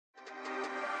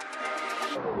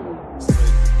Hey,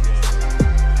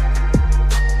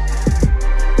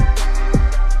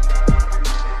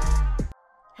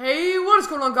 what is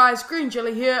going on guys, Green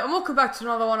Jelly here, and welcome back to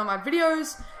another one of my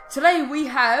videos. Today we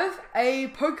have a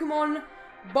Pokemon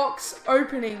box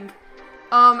opening.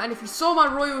 And if you saw my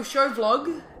Royal Show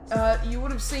vlog, you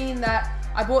would have seen that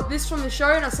I bought this from the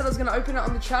show and I said I was going to open it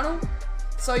on the channel.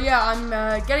 So yeah, I'm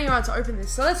getting around to open this.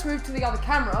 So let's move to the other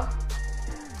camera.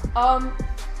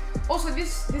 Also,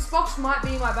 this box might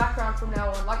be my background from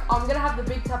now on. Like, I'm going to have the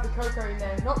big Tapu Koko in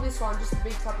there. Not this one, just the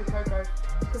big Tapu Koko.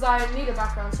 Because I need a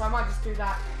background, so I might just do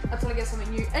that until I get something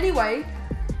new. Anyway,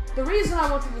 the reason I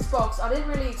wanted this box, I didn't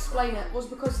really explain it, was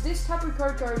because this Tapu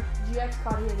Koko GX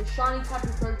card here, the Shiny Tapu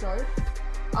Koko,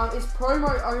 is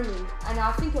promo only. And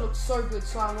I think it looks so good,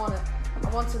 so I want it. I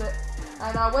wanted it.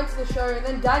 And I went to the show, and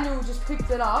then Daniel just picked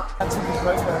it up.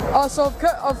 Oh, so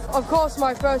of course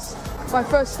my first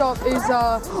stop is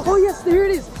oh yes, here it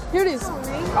is. Here it is.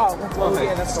 Oh,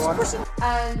 yeah, that's the one.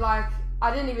 And like, I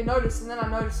didn't even notice, and then I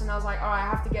noticed, and I was like, alright, I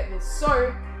have to get this.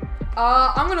 So,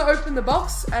 I'm gonna open the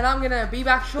box, and I'm gonna be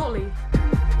back shortly.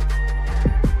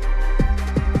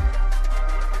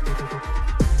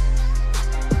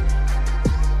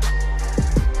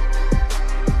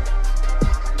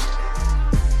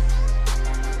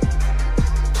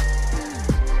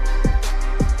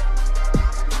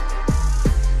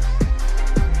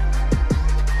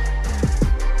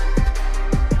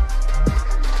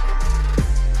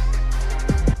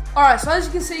 Alright, so as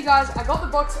you can see guys, I got the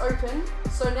box open,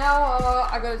 so now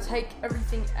I gotta take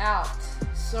everything out.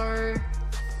 So,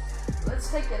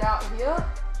 let's take it out here.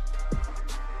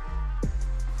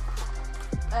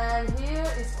 And here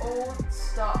is all the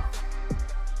stuff.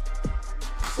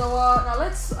 So now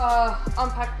let's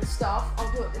unpack the stuff.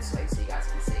 I'll do it this way so you guys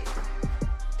can see.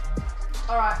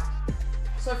 Alright,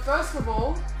 so first of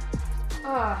all,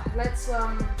 let's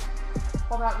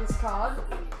pop out this card.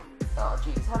 Oh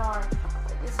jeez, how do I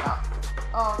get this out?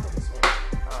 Oh goodness me.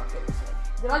 Oh goodness me.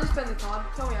 Did I just bend the card?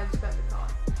 Tell me I just bent the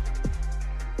card.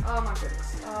 Oh my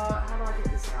goodness. How do I get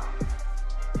this out?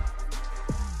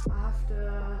 I have to...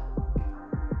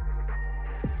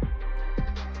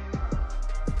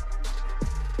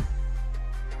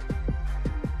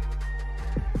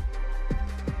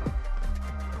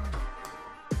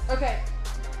 Okay.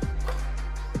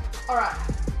 Alright.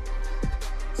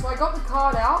 So I got the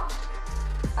card out.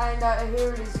 And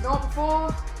here it is. You know what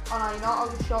before? Oh no, you know what? I'll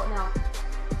just show it now.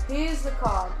 Here's the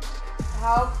card.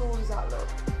 How cool does that look?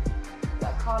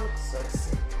 That card looks so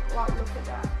sick. Like, look at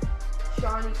that.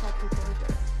 Shiny Tapu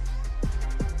Koko.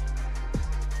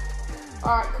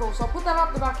 Alright, cool. So I'll put that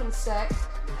up the back in a sec.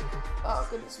 Oh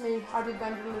goodness me, I did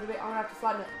bend it a little bit. I'm gonna have to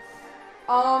flatten it.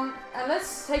 And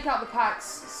let's take out the packs.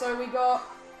 So we got...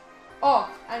 Oh,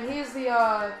 and here's the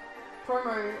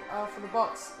promo for the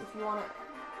box, if you want it.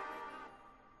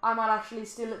 I might actually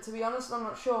steal it, to be honest. I'm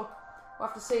not sure. We'll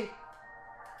have to see.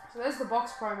 So there's the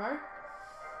box promo.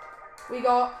 We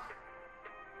got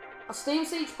a Steam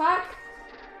Siege pack,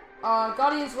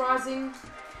 Guardians Rising,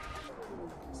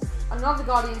 another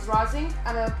Guardians Rising,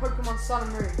 and a Pokemon Sun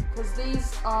and Moon.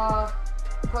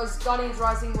 Because Guardians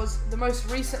Rising was the most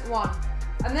recent one.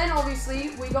 And then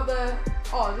obviously we got the...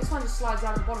 Oh, this one just slides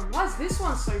out of the bottom. Why is this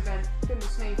one so bent?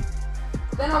 Goodness me.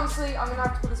 Then obviously, I'm going to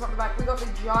have to put this up the back. We got the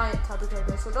giant Tapu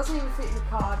Koko, so it doesn't even fit in the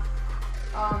card.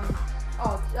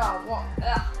 What?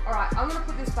 Alright, I'm going to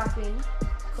put this back in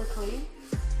quickly.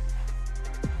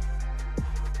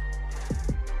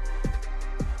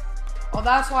 Oh,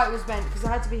 that's why it was bent, because it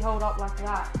had to be held up like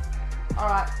that.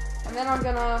 Alright, and then I'm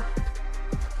going to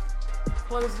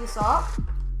close this up.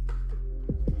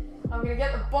 I'm going to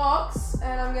get the box,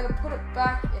 and I'm going to put it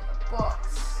back in the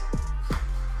box.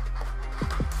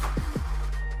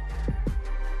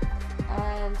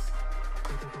 And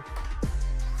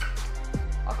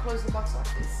I'll close the box like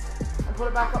this and put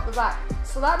it back up the back.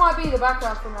 So that might be the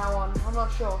background from now on. I'm not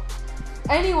sure.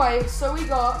 Anyway, so we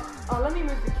got... Oh, let me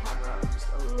move the camera just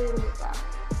a little bit back.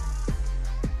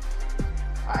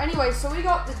 Anyway, so we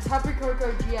got the Tapu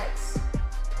Koko GX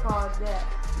card there,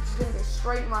 which is going to go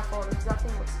straight in my folder because that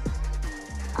thing looks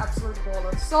absolute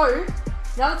baller. So,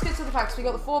 now let's get to the packs. We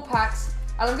got the 4 packs,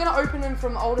 and I'm going to open them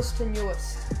from oldest to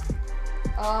newest.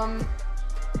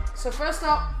 So first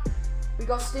up, we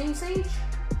got Steam Siege,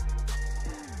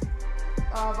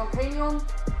 Volcanion,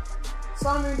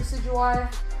 Sun and Moon Decidueye,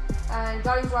 and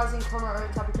Guardians Rising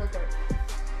Komo Tapu Koko.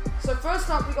 So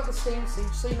first up, we got the Steam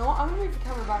Siege. So you know what? I'm going to move the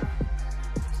camera back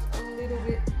just a little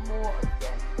bit more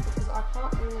again, because I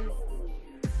can't really...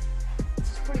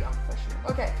 This is pretty unprofessional.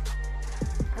 Okay,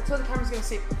 that's where the camera's going to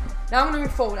sit. Now I'm going to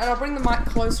move forward, and I'll bring the mic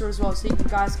closer as well, so you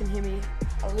guys can hear me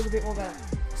a little bit more better.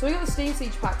 So we got the Steam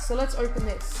Siege pack, so let's open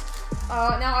this.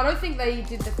 Now, I don't think they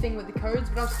did the thing with the codes,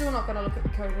 but I'm still not going to look at the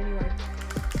code anyway.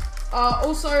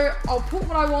 Also, I'll put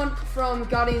what I want from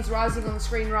Guardians Rising on the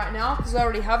screen right now, because I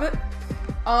already have it.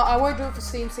 I won't do it for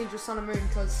Steam Siege or Sun and Moon,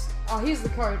 because... Oh, here's the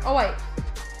code. Oh, wait.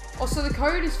 Oh, so the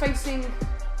code is facing...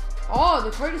 Oh, the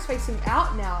code is facing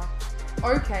out now.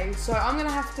 Okay, so I'm going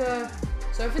to have to...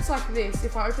 So if it's like this,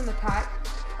 if I open the pack,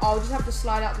 I'll just have to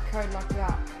slide out the code like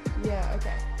that. Yeah,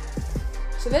 okay.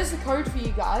 So there's the code for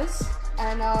you guys.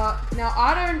 And now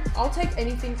I'll take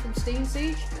anything from Steam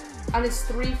Siege, and it's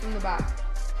 3 from the back.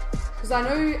 Because I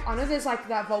know there's like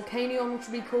that Volcanion, which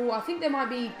would be cool. I think there might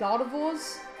be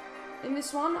Gardevoirs in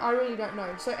this one. I really don't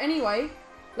know. So anyway,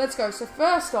 let's go. So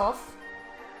first off,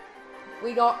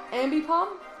 we got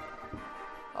Ambipom,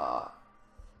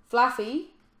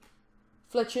 Flaffy,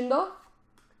 Fletchinder,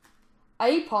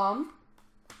 Apom,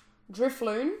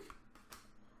 Drifloon,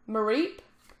 Mareep,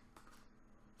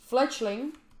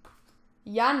 Fletchling,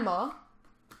 Yanma.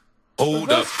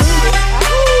 Hold up.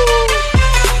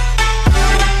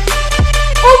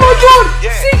 Oh my god!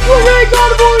 Yeah. Secret Rare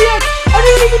Gardevoir EX! I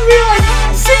didn't even realize!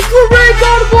 Secret Rare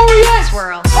Gardevoir EX!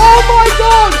 Swirl. Oh my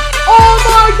god! Oh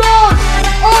my god!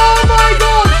 Oh my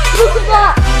god! Look at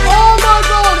that! Oh my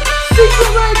god!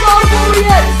 Secret Rare Gardevoir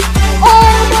EX!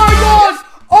 Oh my god!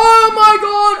 Oh my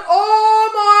god!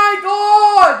 Oh my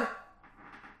god!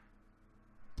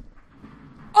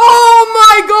 Oh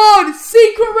my god!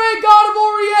 Secret Rare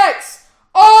Gardevoir EX!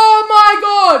 Oh my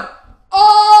god!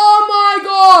 Oh my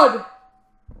god!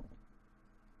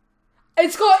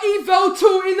 It's got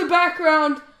Eveltal in the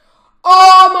background.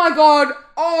 Oh my god.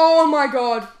 Oh my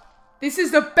god. This is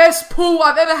the best pull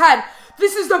I've ever had.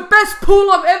 This is the best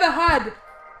pull I've ever had.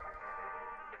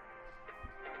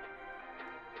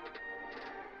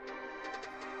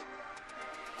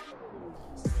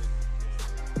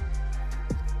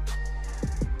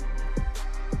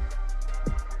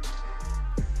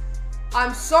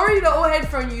 I'm sorry to all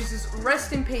headphone users.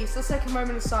 Rest in peace. Let's take a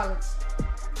moment of silence.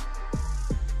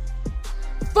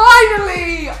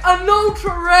 Finally! An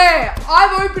ultra rare!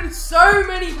 I've opened so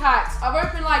many packs. I've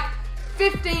opened like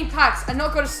 15 packs and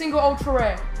not got a single ultra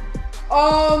rare.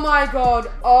 Oh my god.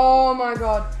 Oh my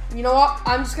god. You know what?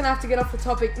 I'm just gonna have to get off the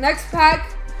topic. Next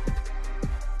pack.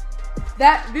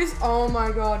 Oh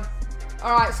my god.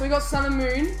 Alright, so we got Sun and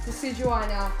Moon. Decidueye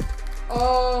now.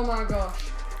 Oh my gosh.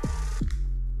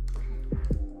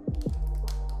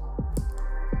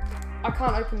 I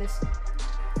can't open this.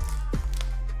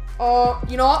 Oh,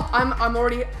 you know what? I'm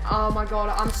already, oh my god,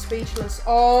 I'm speechless.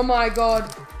 Oh my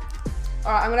god.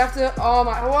 Alright, I'm gonna have to, oh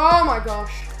my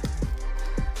gosh.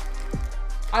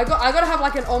 I gotta have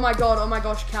like an oh my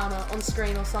gosh counter on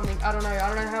screen or something. I don't know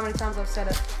how many times I've said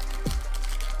it.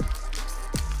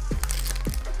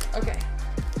 Okay.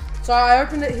 So I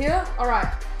opened it here.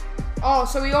 Alright. Oh,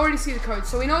 so we already see the code.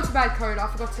 So we know it's a bad code. I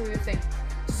forgot to do the thing.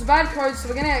 So it's a bad code, so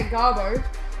we're gonna get Garbo.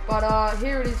 But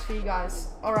here it is for you guys.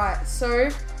 Alright, so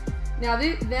now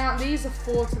these are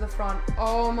 4 to the front.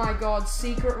 Oh my god,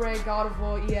 Secret Rare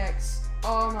Gardevoir EX.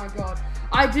 Oh my god.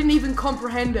 I didn't even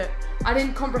comprehend it. I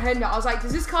didn't comprehend it. I was like,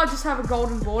 does this card just have a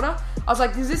golden border? I was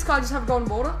like, does this card just have a golden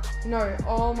border? No.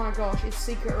 Oh my gosh, it's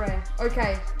Secret Rare.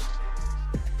 Okay.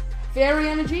 Fairy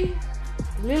Energy,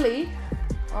 Lily.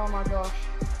 Oh my gosh.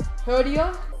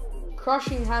 Herdia,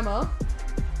 Crushing Hammer,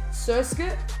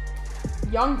 Surskit,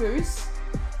 Young Goose,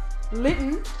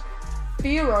 Litten,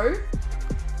 Fearow,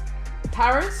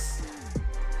 Paris,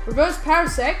 Reverse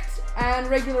Parasect, and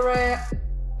regular rare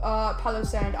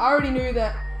Palossand. I already knew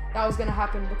that was gonna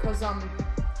happen because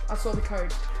I saw the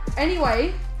code.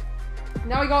 Anyway,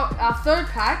 now we got our third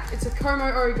pack. It's a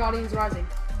Como Ori Guardians Rising.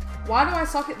 Why do I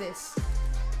suck at this?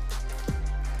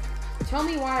 Tell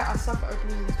me why I suck at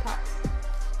opening these packs.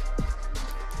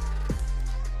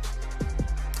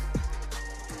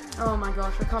 Oh my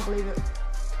gosh, I can't believe it.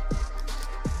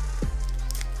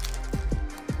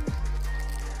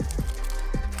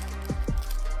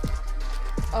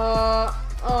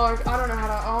 Oh, I don't know how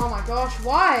to, oh my gosh,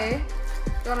 why?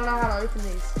 I don't know how to open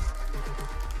these.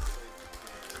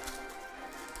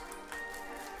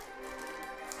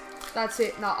 That's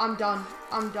it, no, I'm done.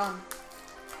 I'm done.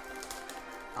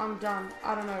 I'm done.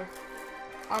 I don't know.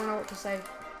 I don't know what to say.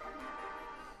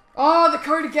 Oh, the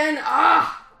code again,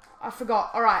 ah! I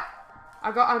forgot, alright.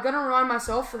 I'm gonna remind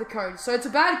myself for the code. So it's a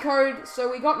bad code,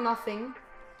 so we got nothing.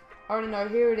 I already know,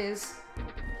 here it is.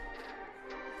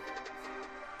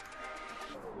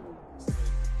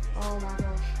 Oh my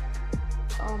gosh.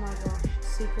 Oh my gosh.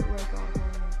 Secret Rare Gardevoir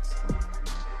EX. Oh my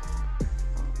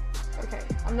god. Okay.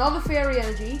 Another Fairy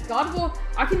Energy. Gardevoir.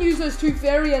 I can use those 2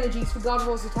 Fairy Energies for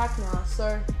Gardevoir's attack now,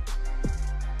 so.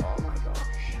 Oh my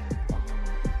gosh. Oh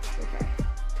my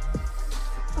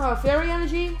Fairy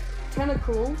Energy,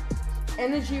 Tentacool,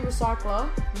 Energy Recycler,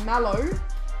 Mallow,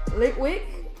 Litwick,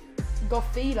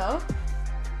 Gothita,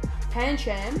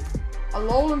 Pancham,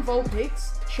 Alolan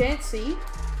Vulpix, Chansey.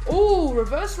 Ooh,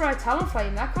 Reverse Rare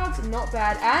Talonflame. That card's not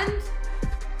bad. And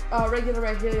regular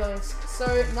Rare Heliolisk.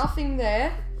 So nothing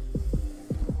there.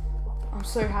 I'm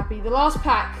so happy. The last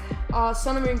pack.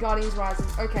 Sun and Moon Guardians Rising.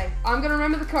 Okay, I'm gonna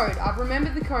remember the code. I've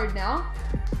remembered the code now.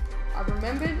 I've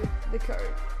remembered the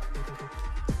code.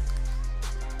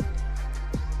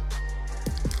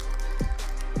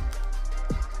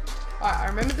 Alright, I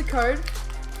remembered the code.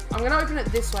 I'm gonna open it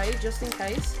this way, just in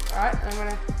case. Alright, and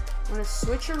I'm gonna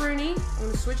switch a Rooney. I'm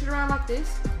gonna switch it around like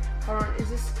this. Hold on,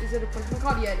 is it a Pokemon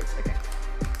card? Yeah, it is. Okay.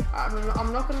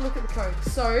 I'm not gonna look at the code.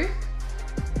 So,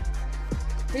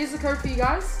 here's the code for you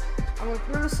guys. I'm gonna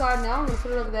put it aside now. I'm gonna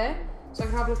put it over there, so I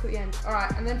can have a look at the end.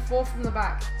 Alright, and then 4 from the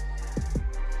back.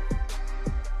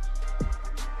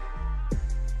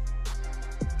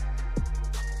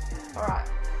 Alright.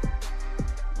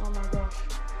 Oh my gosh.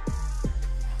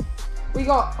 We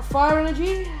got Fire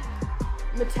Energy,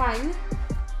 Matang.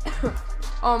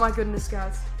 Oh my goodness,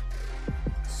 guys.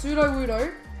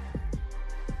 Sudowoodo,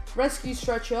 Rescue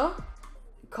Stretcher,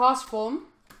 Castform,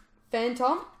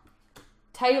 Phantom,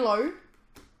 Talo,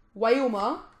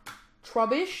 Wailmer,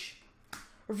 Trubbish,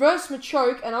 Reverse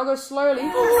Machoke, and I'll go slowly.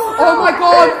 Oh my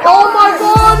god! Oh my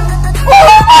god! Oh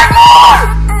my god!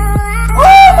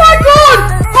 Oh my god!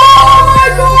 Oh my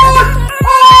god!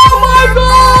 Oh my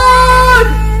god!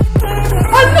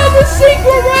 Another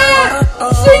secret rare!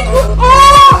 Secret! Oh!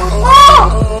 Oh!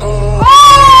 Oh!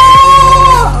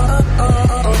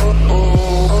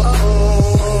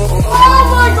 Oh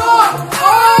my god!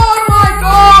 Oh my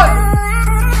god!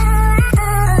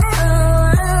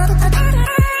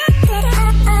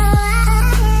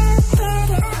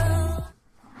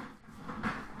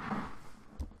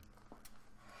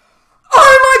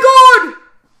 Oh my god!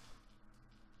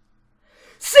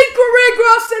 Secret Rare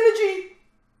Grass Energy!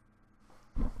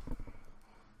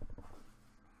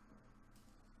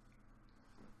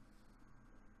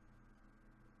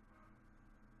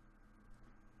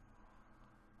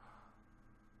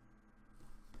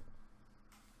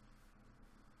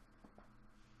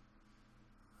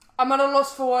 I'm at a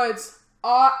loss for words.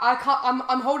 I can't.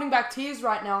 I'm holding back tears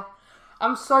right now.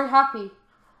 I'm so happy.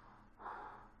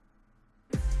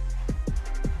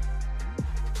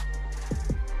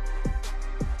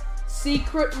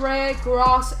 Secret Rare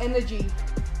Grass Energy.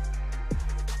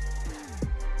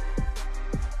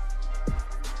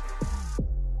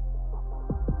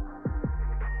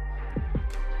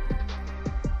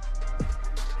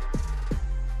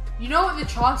 You know what the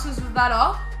chances of that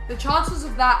are? The chances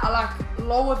of that are like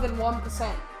lower than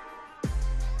 1%.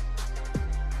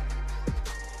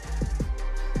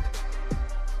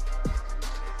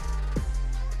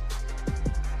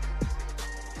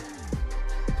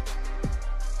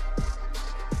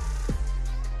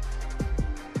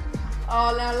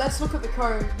 Now let's look at the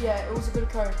code. Yeah, it was a good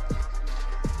code.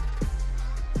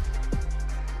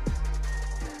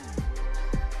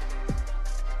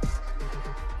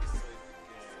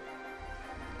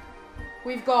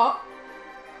 We've got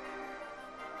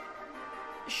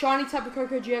Shiny Tapu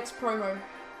Koko GX promo.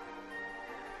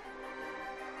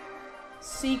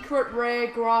 Secret Rare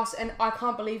Grass, and I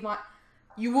can't believe my...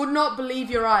 You would not believe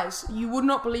your eyes. You would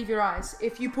not believe your eyes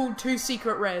if you pulled 2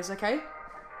 secret rares, okay?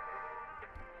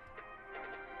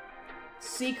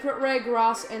 Secret Rare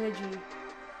Grass Energy.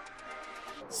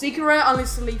 Secret Rare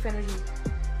Unlisted Leaf Energy.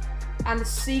 And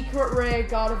Secret Rare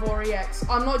Gardevoir EX.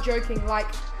 I'm not joking, like...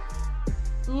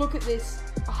 Look at this.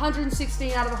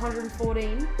 116 out of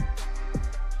 114.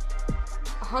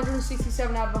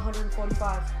 167 out of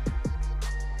 145.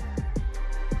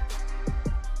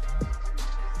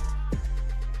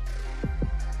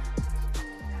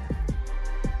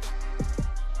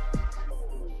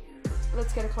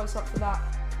 Let's get a close up for that.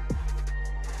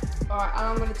 Alright, and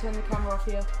I'm going to turn the camera off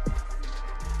here.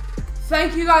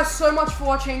 Thank you guys so much for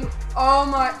watching. Oh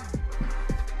my...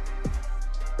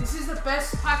 This is the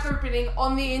best pack opening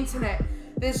on the internet.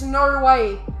 There's no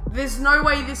way. There's no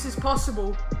way this is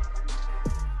possible.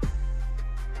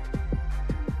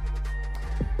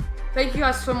 Thank you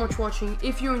guys so much for watching.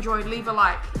 If you enjoyed, leave a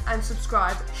like and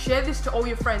subscribe. Share this to all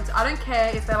your friends. I don't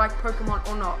care if they like Pokemon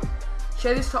or not.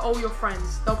 Share this to all your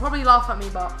friends. They'll probably laugh at me,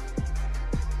 but...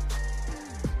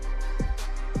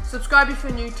 Subscribe if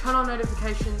you're new. Turn on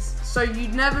notifications so you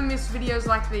never miss videos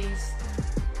like these.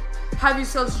 Have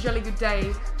yourselves a jolly good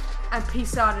day. And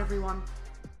peace out, everyone.